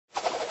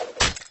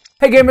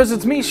Hey gamers,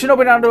 it's me,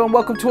 Shinobi Nando, and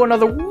welcome to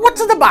another What's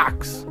in the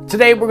Box?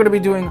 Today we're going to be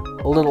doing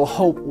A Little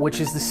Hope,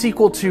 which is the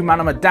sequel to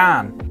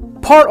Medan,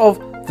 part of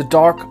the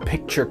Dark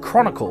Picture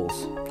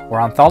Chronicles, or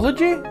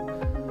Anthology?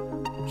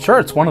 Sure,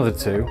 it's one of the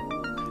two.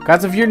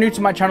 Guys, if you're new to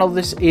my channel,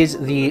 this is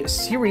the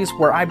series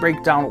where I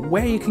break down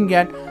where you can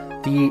get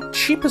the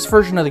cheapest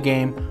version of the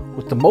game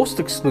with the most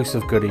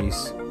exclusive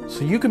goodies,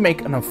 so you can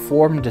make an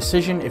informed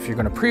decision if you're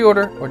going to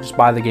pre-order or just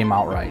buy the game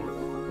outright.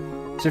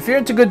 So if you're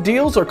into good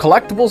deals or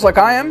collectibles like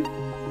I am,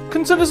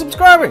 consider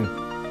subscribing.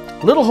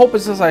 Little Hope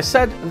is, as I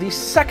said, the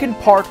second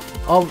part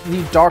of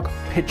the Dark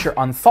Picture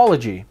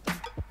Anthology,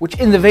 which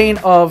in the vein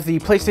of the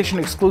PlayStation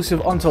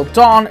exclusive Until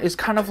Dawn is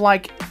kind of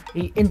like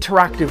an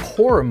interactive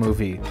horror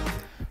movie.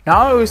 Now,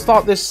 I always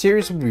thought this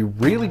series would be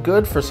really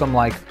good for some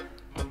like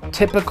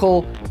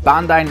typical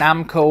Bandai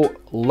Namco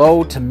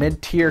low to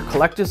mid-tier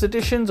collector's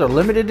editions or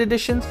limited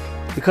editions,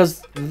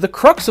 because the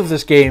crux of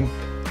this game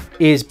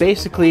is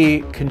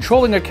basically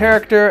controlling a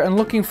character and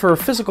looking for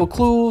physical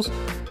clues.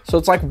 So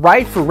it's like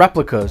right for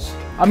replicas.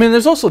 I mean,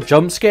 there's also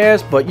jump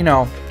scares, but you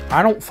know,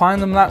 I don't find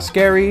them that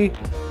scary.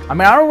 I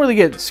mean, I don't really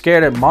get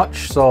scared at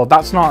much, so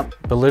that's not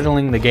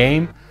belittling the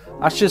game.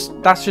 That's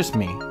just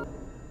me.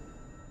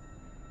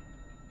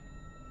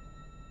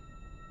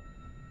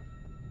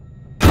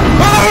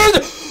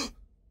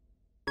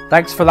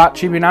 Thanks for that,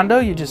 Chibi Nando.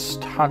 You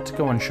just had to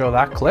go and show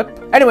that clip.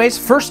 Anyways,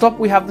 first up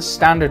we have the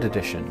Standard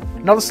Edition.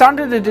 Now, the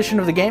Standard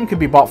Edition of the game can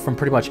be bought from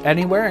pretty much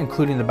anywhere,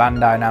 including the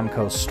Bandai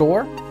Namco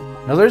store.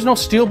 Now, there's no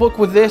steelbook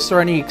with this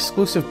or any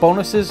exclusive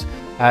bonuses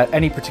at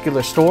any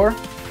particular store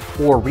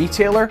or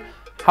retailer.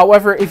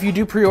 However, if you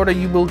do pre-order,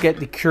 you will get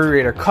the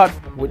curator cut,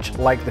 which,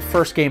 like the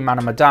first game,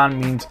 Medan,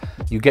 means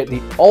you get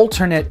the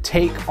alternate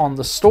take on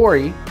the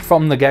story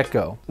from the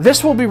get-go.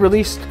 This will be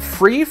released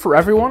free for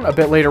everyone a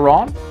bit later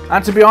on,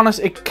 and to be honest,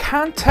 it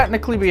can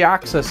technically be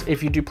accessed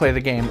if you do play the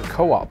game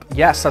co-op.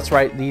 Yes, that's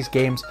right, these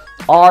games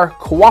are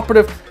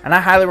cooperative, and I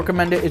highly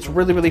recommend it. It's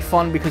really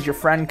fun because your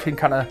friend can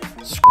kind of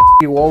screw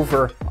you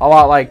over a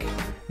lot like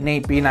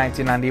Nate B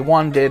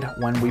 1991 did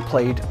when we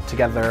played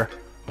together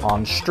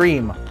on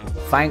stream.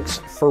 Thanks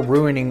for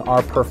ruining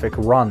our perfect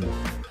run.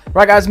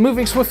 Right guys,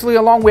 moving swiftly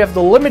along, we have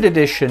the limited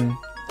edition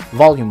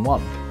Volume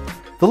 1.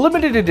 The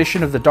limited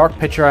edition of the Dark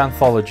Picture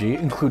Anthology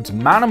includes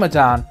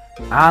Medan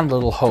and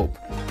Little Hope.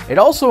 It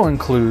also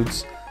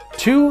includes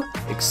 2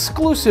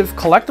 exclusive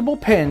collectible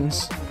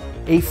pins,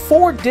 a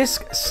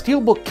 4-disc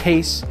steelbook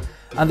case,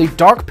 and the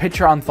Dark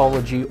Picture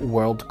Anthology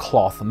World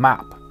Cloth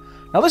Map.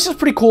 Now this is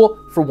pretty cool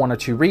for one or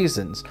two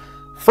reasons.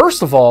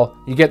 First of all,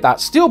 you get that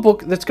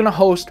steelbook that's going to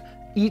host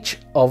each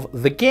of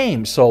the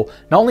games. So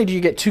not only do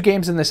you get 2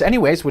 games in this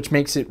anyways, which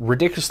makes it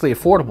ridiculously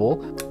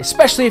affordable,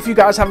 especially if you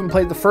guys haven't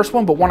played the first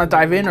one but want to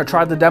dive in or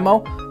try the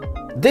demo,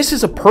 this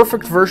is a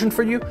perfect version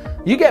for you.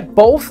 You get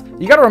both.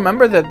 You got to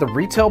remember that the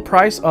retail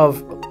price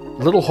of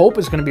Little Hope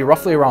is going to be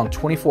roughly around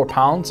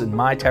 £24 in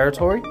my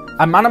territory,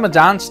 and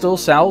Medan still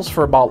sells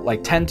for about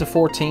like 10 to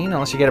 14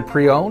 unless you get it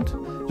pre-owned.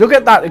 You'll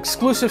get that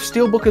exclusive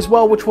steelbook as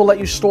well, which will let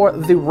you store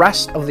the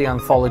rest of the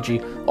anthology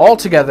all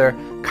together,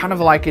 kind of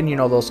like in, you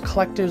know, those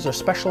collectors or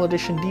special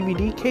edition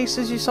DVD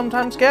cases you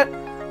sometimes get.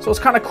 So it's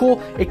kind of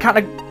cool. It kind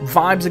of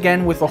vibes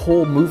again with the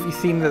whole movie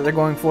theme that they're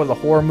going for, the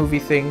horror movie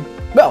thing.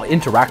 Well,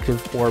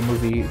 interactive horror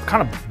movie. It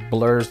kind of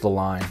blurs the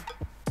line.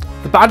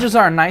 The badges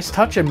are a nice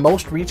touch, and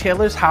most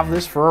retailers have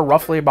this for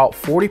roughly about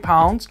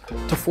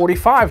 £40 to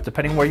 $45,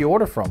 depending where you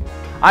order from.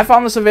 I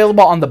found this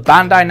available on the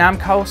Bandai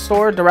Namco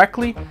store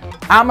directly,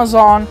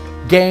 Amazon,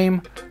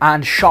 Game,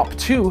 and Shop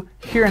 2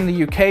 here in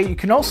the UK. You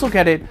can also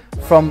get it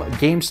from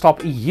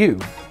GameStop EU.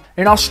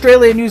 In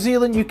Australia and New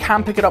Zealand, you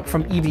can pick it up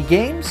from EB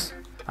Games,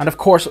 and of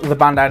course the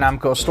Bandai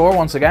Namco store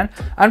once again.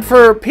 And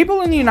for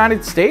people in the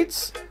United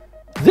States,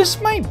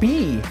 this might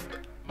be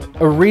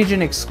a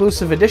region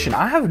exclusive edition.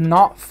 I have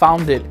not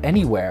found it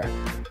anywhere.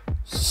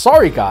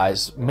 Sorry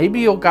guys, maybe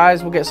you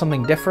guys will get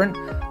something different.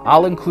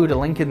 I'll include a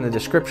link in the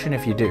description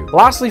if you do.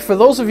 Lastly, for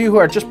those of you who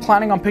are just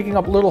planning on picking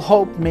up Little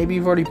Hope, maybe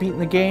you've already beaten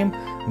the game,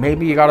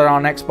 maybe you got it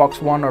on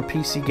Xbox One or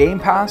PC Game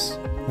Pass,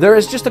 there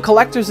is just a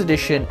collector's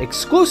edition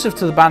exclusive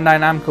to the Bandai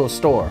Namco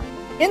store.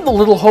 In the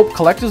Little Hope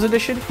collector's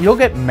edition, you'll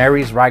get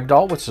Mary's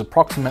ragdoll, which is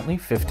approximately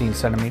 15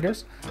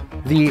 centimeters,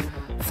 the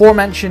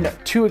aforementioned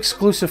 2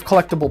 exclusive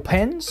collectible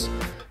pins.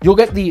 You'll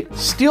get the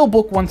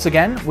steelbook once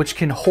again, which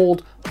can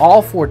hold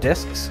all 4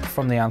 discs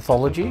from the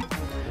anthology,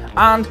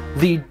 and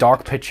the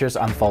Dark Pictures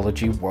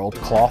Anthology World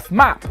Cloth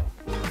Map.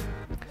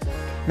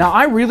 Now,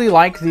 I really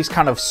like these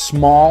kind of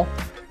small,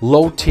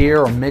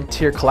 low-tier or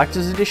mid-tier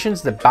collector's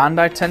editions that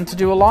Bandai tend to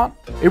do a lot.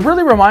 It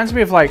really reminds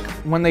me of like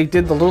when they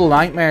did the Little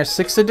Nightmarish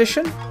 6th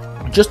edition.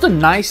 Just a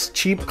nice,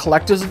 cheap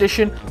collector's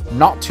edition,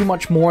 not too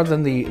much more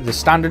than the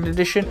standard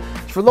edition.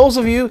 For those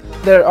of you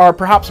that are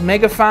perhaps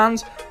mega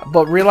fans,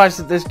 but realize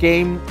that this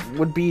game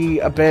would be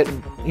a bit,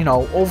 you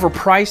know,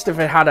 overpriced if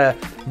it had a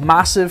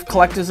massive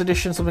collector's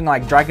edition, something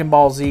like Dragon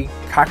Ball Z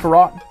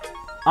Kakarot,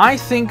 I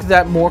think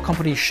that more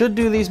companies should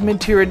do these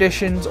mid-tier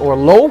editions, or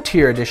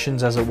low-tier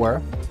editions as it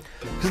were,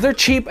 because they're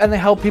cheap and they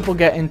help people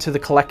get into the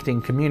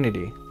collecting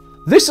community.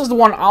 This is the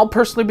one I'll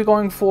personally be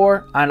going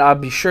for, and I'll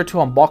be sure to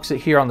unbox it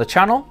here on the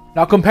channel.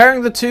 Now,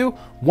 comparing the two,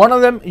 one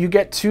of them you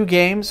get 2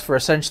 games for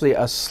essentially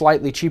a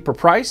slightly cheaper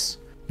price.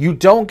 You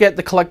don't get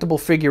the collectible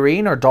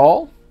figurine or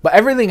doll, but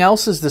everything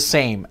else is the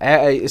same.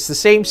 It's the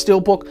same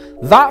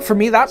steelbook. That, for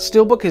me, that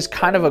steelbook is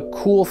kind of a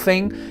cool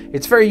thing.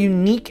 It's very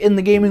unique in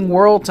the gaming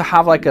world to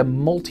have like a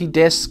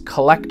multi-disc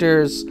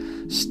collector's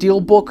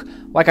steelbook.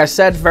 Like I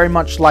said, very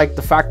much like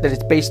the fact that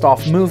it's based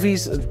off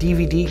movies.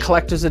 DVD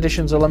collector's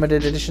editions or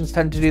limited editions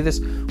tend to do this,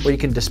 where you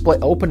can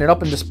open it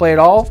up and display it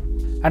all.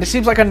 And it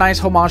seems like a nice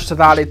homage to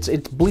that. It's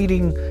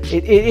bleeding.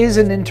 It is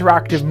an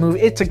interactive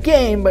movie. It's a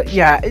game, but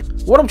yeah.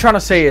 What I'm trying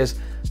to say is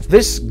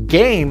this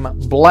game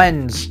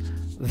blends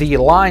the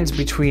lines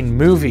between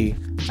movie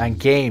and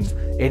game.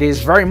 It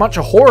is very much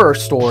a horror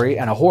story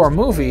and a horror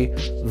movie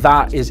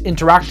that is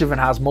interactive and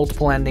has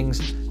multiple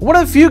endings. One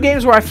of the few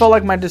games where I felt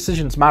like my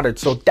decisions mattered,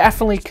 so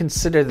definitely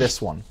consider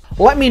this one.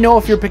 Let me know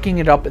if you're picking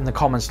it up in the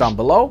comments down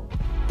below.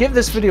 Give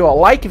this video a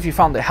like if you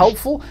found it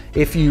helpful,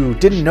 if you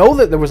didn't know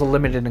that there was a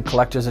limited and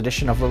collector's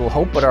edition of Little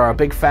Hope but are a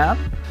big fan.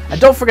 And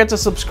don't forget to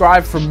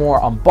subscribe for more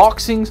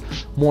unboxings,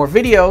 more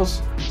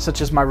videos,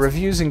 such as my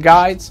reviews and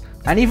guides,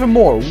 and even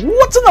more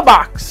what's in the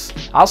box.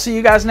 I'll see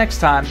you guys next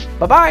time.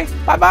 Bye bye,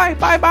 bye bye,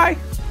 bye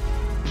bye.